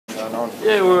going on?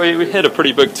 Yeah, we had a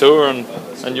pretty big tour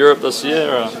in Europe this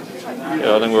year. I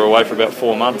think we were away for about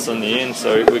 4 months in the end,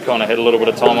 so we kind of had a little bit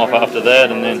of time off after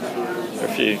that, and then a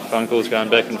few phone calls going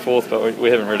back and forth, but we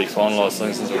haven't really finalised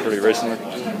things until pretty recently.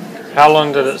 How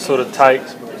long did it sort of take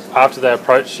after they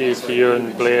approached you, for you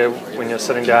and Blair, when you're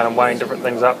sitting down and weighing different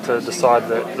things up, to decide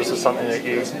that this is something that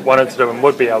you wanted to do and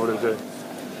would be able to do?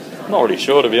 Not really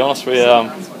sure, to be honest. We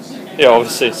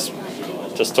obviously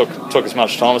just took as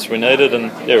much time as we needed,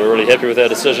 and we're really happy with our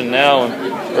decision now,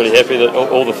 and really happy that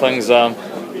all the things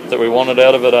that we wanted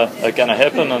out of it are going to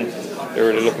happen, and we're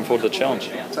really looking forward to the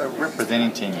challenge. So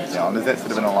representing Team New Zealand, has that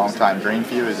sort of been a long time dream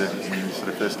for you? Is it when you sort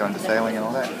of first got into sailing and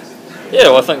all that? Yeah,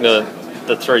 well, I think the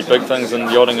three big things in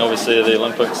yachting obviously are the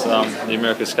Olympics, the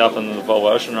America's Cup and the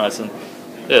Volvo Ocean Race, and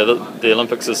the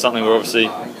Olympics is something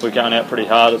we're going out pretty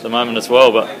hard at the moment as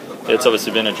well, but it's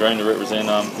obviously been a dream to represent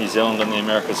New Zealand in the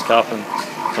America's Cup, and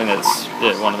I think that's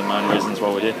one of the main reasons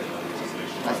why we're here.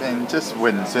 And just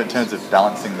in terms of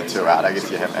balancing the two out, I guess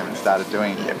you haven't started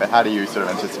doing it yet, but how do you sort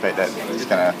of anticipate that it's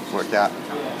going to work out?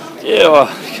 Yeah, well,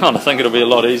 I kind of think it'll be a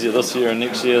lot easier this year and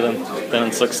next year than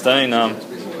in 16.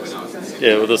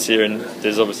 Well, this year, and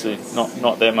there's obviously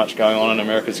not that much going on in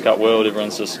America's Cup world.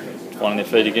 Everyone's just finding their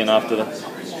feet again after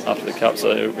the Cup.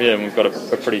 So we've got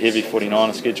a pretty heavy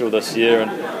 49er schedule this year,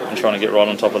 and trying to get right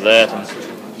on top of that. And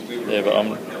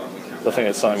but I think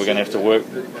it's something we're going to have to work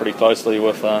pretty closely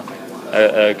with our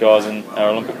guys in our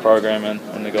Olympic program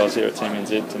and the guys here at Team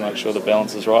NZ to make sure the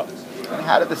balance is right. And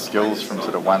how did the skills from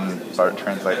sort of one boat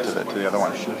translate to the other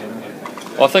one?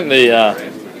 Well, I think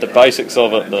the basics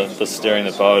of it, the steering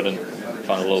the boat and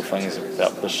kind of little things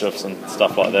about the shifts and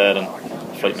stuff like that, and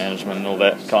fleet management and all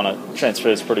that kind of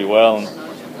transfers pretty well.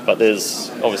 But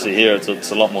there's obviously here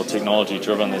it's a lot more technology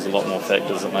driven. There's a lot more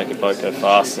factors that make a boat go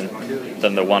fast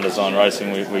than the one design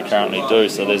racing we currently do.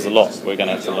 So there's a lot we're going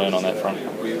to have to learn on that front.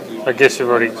 I guess you've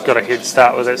already got a head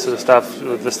start with that sort of stuff,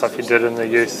 with the stuff you did in the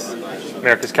Youth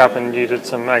America's Cup, and you did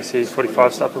some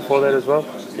AC45 stuff before that as well?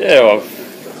 Yeah, well,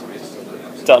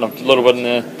 I've done a little bit in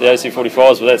the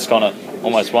AC45s, but that's kind of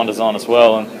almost one design as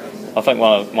well. And I think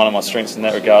one of my strengths in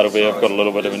that regard will be I've got a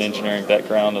little bit of an engineering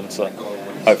background, and so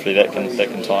hopefully that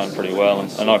can tie in pretty well.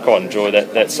 And I quite enjoy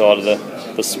that side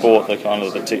of the sport, the kind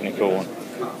of the technical and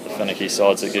the finicky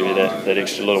sides that give you that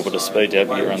extra little bit of speed to help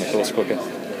you get around the course quicker.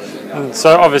 And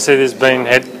so obviously there's been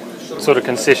sort of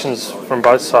concessions from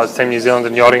both sides, Team New Zealand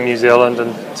and Yachting New Zealand,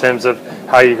 in terms of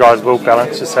how you guys will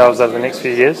balance yourselves over the next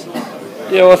few years?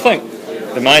 Yeah, well, I think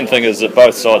the main thing is that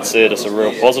both sides see it as a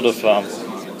real positive.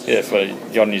 For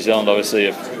Yachting New Zealand, obviously,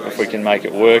 if we can make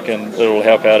it work, and it'll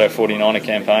help out our 49er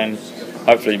campaign,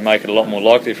 hopefully make it a lot more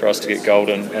likely for us to get gold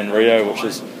in Rio, which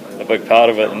is a big part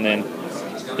of it. And then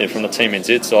from the Team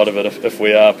NZ side of it, if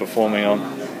we are performing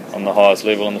on the highest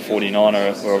level in the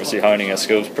 49er, we're obviously honing our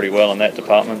skills pretty well in that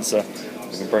department, so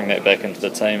we can bring that back into the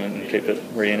team and keep it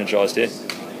re-energised here.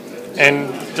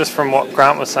 And just from what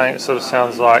Grant was saying, it sort of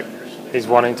sounds like he's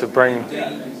wanting to bring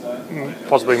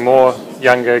possibly more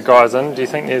younger guys in. Do you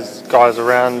think there's guys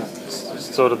around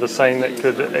sort of the scene that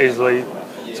could easily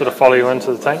sort of follow you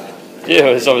into the team? Yeah,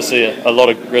 there's obviously a lot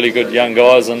of really good young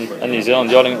guys in New Zealand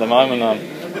yachting at the moment.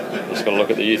 Just got to look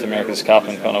at the Youth America's Cup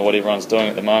and kind of what everyone's doing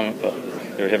at the moment, but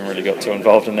we haven't really got too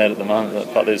involved in that at the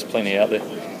moment, but there's plenty out there.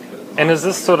 And has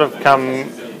this sort of come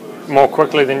more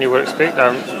quickly than you would expect?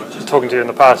 Talking to you in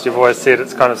the past, you've always said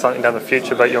it's kind of something down the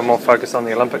future, but you're more focused on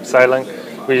the Olympic sailing.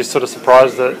 Were you sort of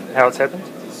surprised at how it's happened?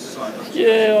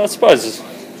 Yeah, I suppose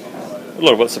a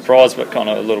little bit surprised, but kind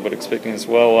of a little bit expecting as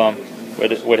well.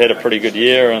 We'd had a pretty good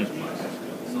year, and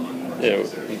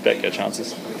we back our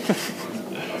chances.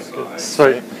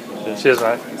 Sweet. Cheers,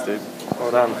 mate. Thanks, Steve.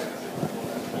 Well done.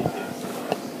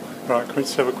 Right, can we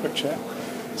just have a quick chat?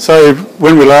 So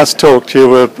when we last talked, you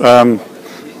were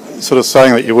sort of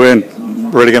saying that you weren't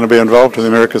really going to be involved in the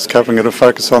America's Cup and going to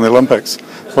focus on the Olympics.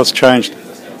 What's changed?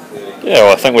 Yeah,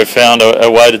 well, I think we've found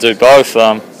a way to do both.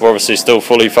 We're obviously still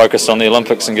fully focused on the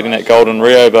Olympics and getting that gold in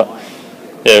Rio, but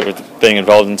with being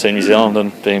involved in Team New Zealand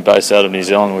and being based out of New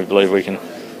Zealand, we believe we can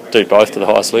do both to the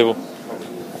highest level.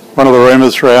 One of the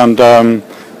rumours around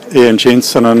Ian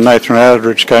Jensen and Nathan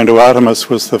Aldridge going to Artemis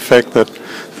was the fact that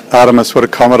Artemis would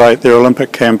accommodate their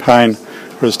Olympic campaign,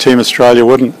 whereas Team Australia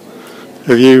wouldn't.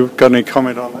 Have you got any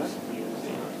comment on that?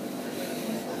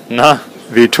 No.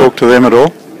 Have you talked to them at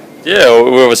all? Yeah,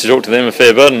 we obviously talked to them a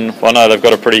fair bit, and I know they've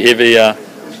got a pretty heavy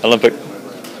Olympic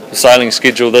sailing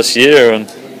schedule this year,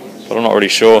 but I'm not really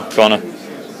sure kind of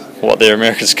what their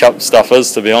America's Cup stuff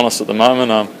is, to be honest, at the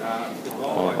moment.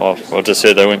 I just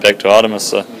heard they went back to Artemis,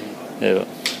 so yeah.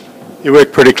 You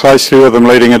worked pretty closely with them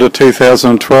leading into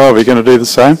 2012. Are you going to do the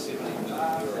same?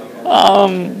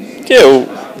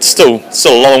 it's still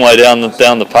a long way down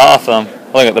the path. I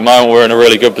think at the moment we're in a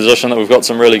really good position that we've got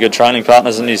some really good training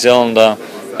partners in New Zealand,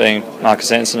 being Marcus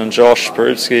Hansen and Josh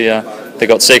Peruvsky. They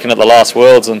got second at the last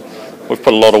Worlds, and we've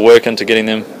put a lot of work into getting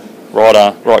them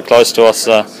right close to us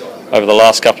over the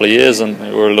last couple of years, and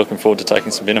we're looking forward to taking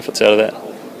some benefits out of that.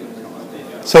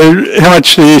 So how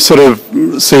much do you sort of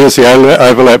see as the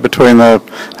overlap between the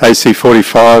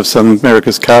AC45s and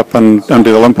America's Cup and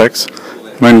the Olympics?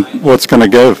 I mean, what's going to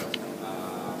give?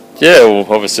 Yeah,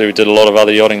 well, obviously we did a lot of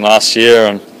other yachting last year,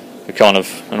 and we kind of,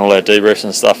 in all our debriefs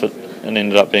and stuff, it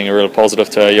ended up being a real positive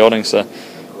to our yachting. So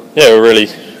yeah, we're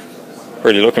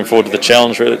really looking forward to the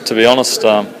challenge, really, to be honest.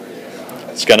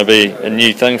 It's going to be a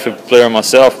new thing for Blair and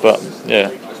myself, but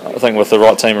yeah, I think with the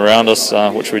right team around us,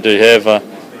 which we do have,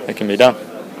 it can be done.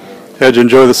 How'd you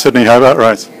enjoy the Sydney Hobart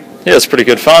race? Yeah, it's pretty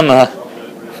good fun.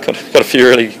 Got a few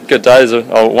really good days.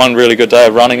 One really good day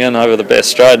of running in over the Bass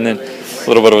Strait, and then a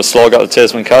little bit of a slog up the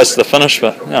Tasman coast to the finish.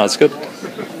 But no, it's good.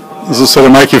 Does this sort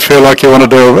of make you feel like you want to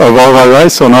do a Volvo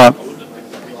race or not?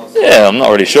 Yeah, I'm not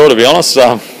really sure, to be honest.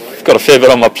 I've got a fair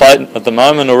bit on my plate at the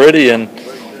moment already, and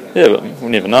yeah, but we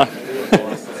never know.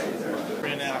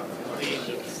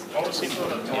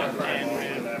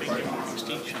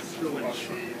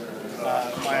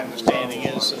 My understanding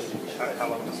is How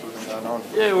long has this been going on?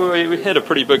 Yeah, we had a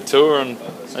pretty big tour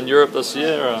in Europe this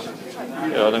year.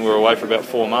 Yeah, I think we were away for about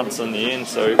 4 months in the end,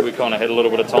 so we kind of had a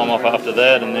little bit of time off after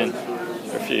that, and then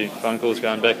a few phone calls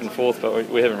going back and forth, but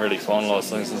we haven't really finalised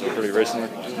things until pretty recently.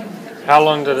 How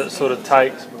long did it sort of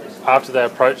take after they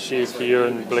approached you, for you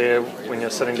and Blair, when you're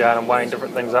sitting down and weighing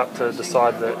different things up, to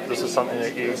decide that this is something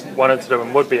that you wanted to do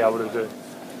and would be able to do?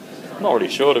 Not really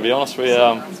sure, to be honest. We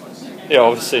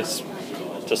obviously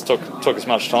just took as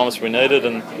much time as we needed,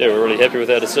 and yeah, we're really happy with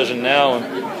our decision now,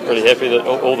 and really happy that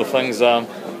all the things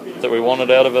that we wanted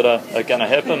out of it are going to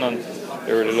happen, and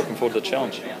we're really looking forward to the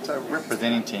challenge. So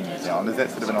representing Team New Zealand, has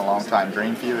that sort of been a long time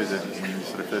dream for you? Is it when you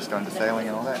sort of first got into sailing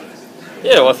and all that?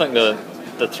 Yeah, well, I think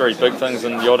the three big things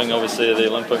in yachting obviously are the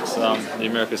Olympics, the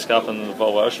America's Cup, and the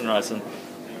Volvo Ocean Race. And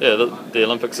yeah, the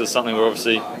Olympics is something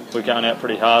we're going out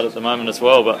pretty hard at the moment as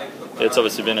well. But yeah, it's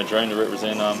obviously been a dream to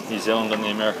represent New Zealand in the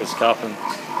America's Cup, and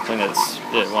I think that's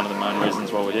one of the main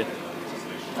reasons why we're here.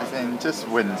 And just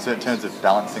in terms of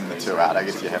balancing the two out, I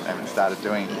guess you haven't started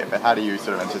doing it yet, but how do you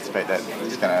sort of anticipate that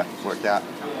it's going to work out?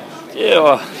 Yeah,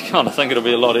 well, I kind of think it'll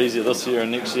be a lot easier this year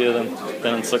and next year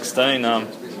than in 16.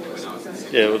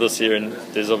 Yeah, well, this year, and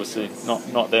there's obviously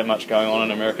not that much going on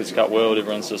in America's Cup World.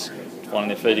 Everyone's just finding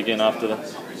their feet again after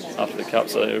the Cup.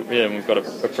 So yeah, we've got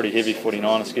a pretty heavy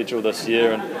 49er schedule this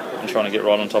year, and trying to get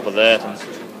right on top of that.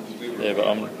 And yeah, but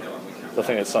I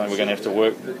think it's something we're going to have to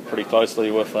work pretty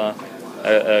closely with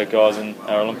our guys in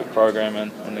our Olympic program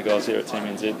and the guys here at Team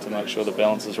NZ to make sure the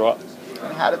balance is right.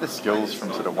 And how do the skills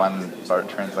from sort of one boat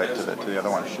translate to the other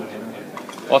one?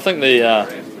 Well, I think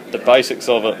the basics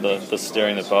of it, the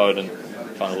steering the boat and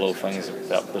kind of little things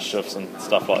about the shifts and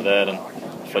stuff like that, and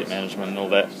fleet management and all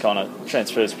that kind of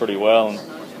transfers pretty well.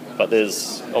 But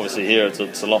there's obviously here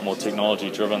it's a lot more technology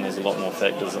driven. There's a lot more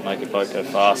factors that make a boat go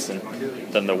fast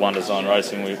than the one design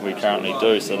racing we currently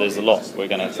do. So there's a lot we're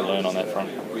going to have to learn on that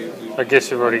front. I guess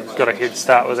you've already got a head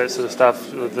start with that sort of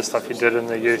stuff, with the stuff you did in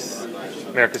the Youth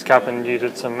America's Cup, and you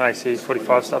did some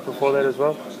AC45 stuff before that as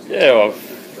well? Yeah, well,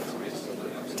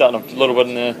 I've done a little bit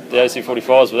in the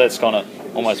AC45s, but that's kind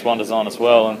of almost one design as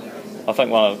well. And I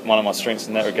think one of my strengths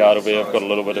in that regard will be I've got a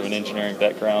little bit of an engineering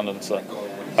background, and so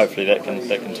hopefully that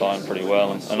can tie in pretty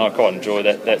well. And I quite enjoy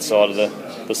that side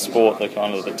of the sport, the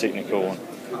kind of the technical and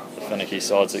the finicky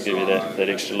sides that give you that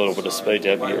extra little bit of speed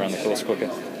to help you get around the course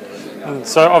quicker. And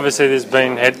so obviously there's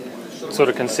been sort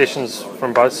of concessions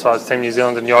from both sides, Team New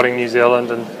Zealand and Yachting New Zealand,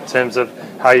 in terms of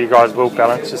how you guys will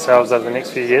balance yourselves over the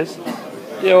next few years.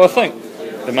 Yeah, well, I think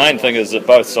the main thing is that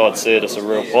both sides see it as a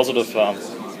real positive.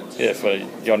 For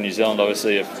Yachting New Zealand,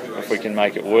 obviously, if we can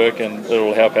make it work, and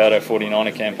it'll help out our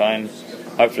 49er campaign,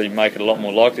 hopefully make it a lot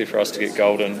more likely for us to get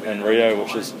gold in Rio,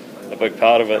 which is a big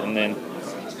part of it. And then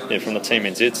from the Team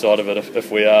NZ side of it,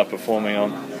 if we are performing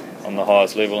on the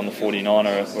highest level in the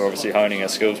 49er, we're obviously honing our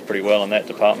skills pretty well in that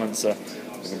department, so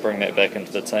we can bring that back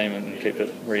into the team and keep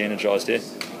it re-energised here.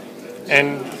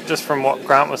 And just from what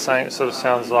Grant was saying, it sort of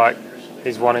sounds like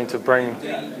he's wanting to bring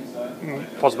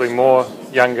possibly more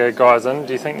younger guys in.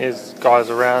 Do you think there's guys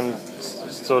around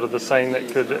sort of the scene that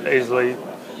could easily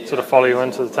sort of follow you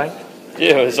into the team?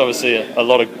 Yeah, there's obviously a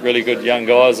lot of really good young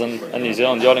guys in New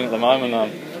Zealand yachting at the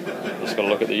moment. Just got to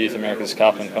look at the Youth America's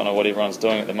Cup and kind of what everyone's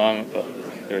doing at the moment, but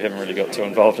we haven't really got too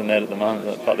involved in that at the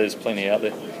moment, but there's plenty out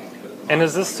there. And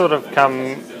has this sort of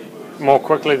come more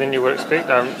quickly than you would expect?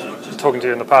 Talking to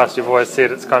you in the past, you've always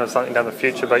said it's kind of something down the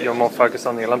future, but you're more focused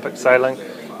on the Olympic sailing.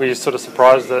 Were you sort of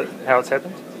surprised at how it's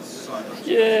happened?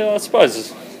 Yeah, I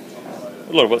suppose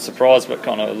a little bit surprised, but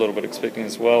kind of a little bit expecting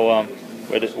as well.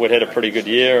 We'd had a pretty good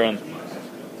year, and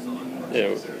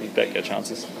yeah, we backed our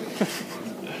chances.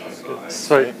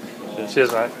 Sweet.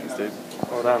 Cheers, mate. Thanks, Steve.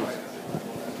 Well done.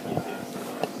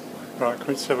 Right, can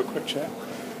we just have a quick chat?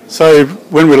 So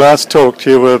when we last talked,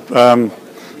 you were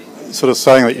sort of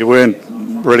saying that you weren't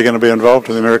really going to be involved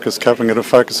in the America's Cup and going to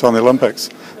focus on the Olympics.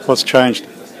 What's changed?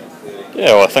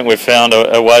 Yeah, well, I think we've found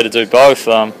a way to do both.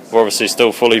 We're obviously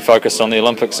still fully focused on the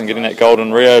Olympics and getting that gold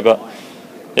in Rio, but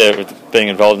yeah, with being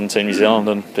involved in Team New Zealand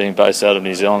and being based out of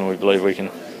New Zealand, we believe we can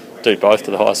do both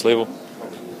to the highest level.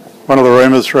 One of the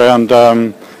rumours around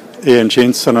Ian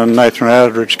Jensen and Nathan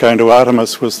Aldridge going to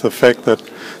Artemis was the fact that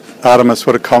Artemis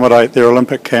would accommodate their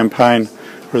Olympic campaign,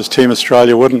 whereas Team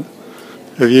Australia wouldn't.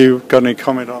 Have you got any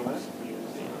comment on that?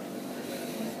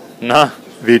 No.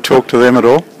 Have you talked to them at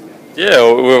all? Yeah,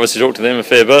 well, we obviously talked to them a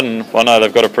fair bit, and I know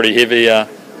they've got a pretty heavy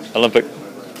Olympic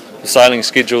sailing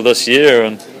schedule this year,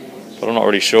 but I'm not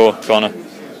really sure kind of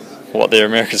what their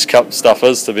America's Cup stuff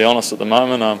is, to be honest, at the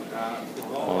moment.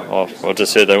 I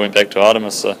just heard they went back to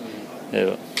Artemis, so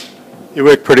yeah. You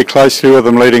worked pretty closely with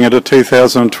them leading into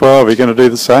 2012. Are you going to do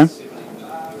the same?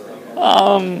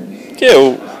 Yeah,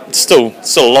 well, it's still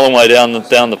a long way down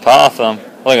the path. I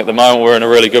think at the moment we're in a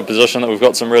really good position, that we've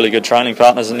got some really good training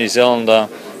partners in New Zealand,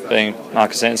 being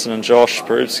Marcus Hansen and Josh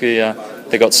Perubsky.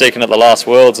 They got second at the last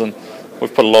Worlds, and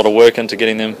we've put a lot of work into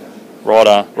getting them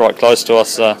right close to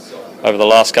us over the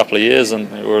last couple of years,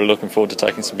 and we're looking forward to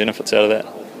taking some benefits out of that.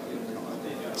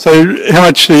 So how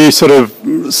much do you sort of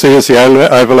see as the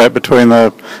overlap between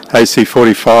the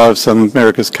AC45s and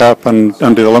America's Cup and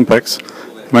the Olympics?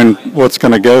 I mean, what's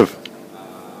going to give?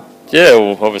 Yeah,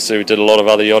 well, obviously we did a lot of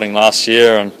other yachting last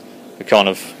year, and we kind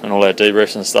of, in all our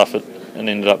debriefs and stuff, it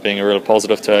ended up being a real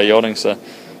positive to our yachting. So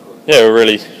yeah, we're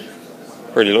really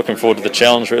looking forward to the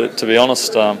challenge, to be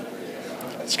honest.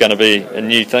 It's going to be a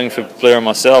new thing for Blair and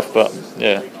myself, but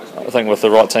yeah, I think with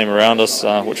the right team around us,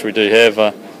 which we do have,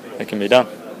 it can be done.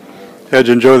 How'd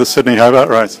you enjoy the Sydney Hobart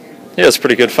race? Yeah, it's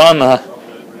pretty good fun.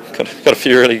 Got a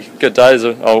few really good days.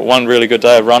 One really good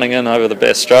day of running in over the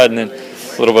Bass Strait, and then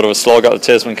a little bit of a slog up the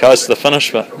Tasman coast to the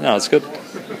finish, but no, it's good.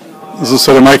 Does this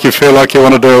sort of make you feel like you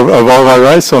want to do a Volvo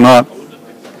race or not?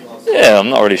 Yeah, I'm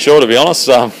not really sure, to be honest.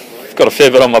 I've got a fair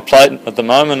bit on my plate at the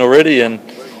moment already, and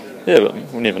yeah, but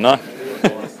we'll never know.